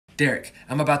Derek,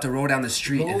 I'm about to roll down the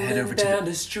street and head over to down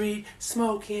the street,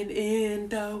 smoking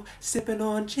Indo, sipping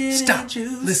on gin Stop! and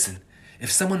juice. Listen,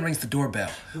 if someone rings the doorbell...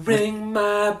 Ring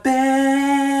my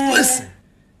bell. Listen!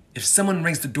 If someone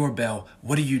rings the doorbell,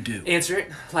 what do you do? Answer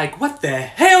it. Like, what the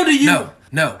hell do you...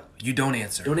 No, you don't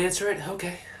answer. Don't answer it?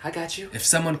 Okay, I got you. If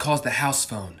someone calls the house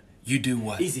phone, you do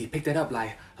what? Easy, pick that up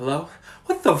like, hello?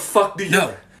 What the fuck do you...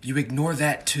 No, you ignore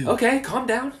that too. Okay, calm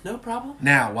down, no problem.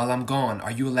 Now, while I'm gone, are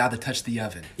you allowed to touch the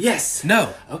oven? Yes.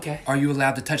 No. Okay. Are you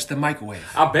allowed to touch the microwave?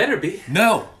 I better be.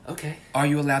 No. Okay. Are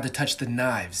you allowed to touch the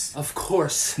knives? Of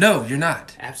course. No, you're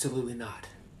not. Absolutely not.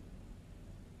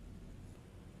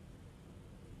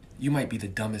 You might be the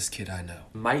dumbest kid I know.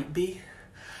 Might be?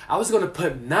 I was gonna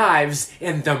put knives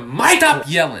in the microwave. Stop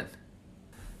yelling!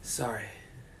 Sorry.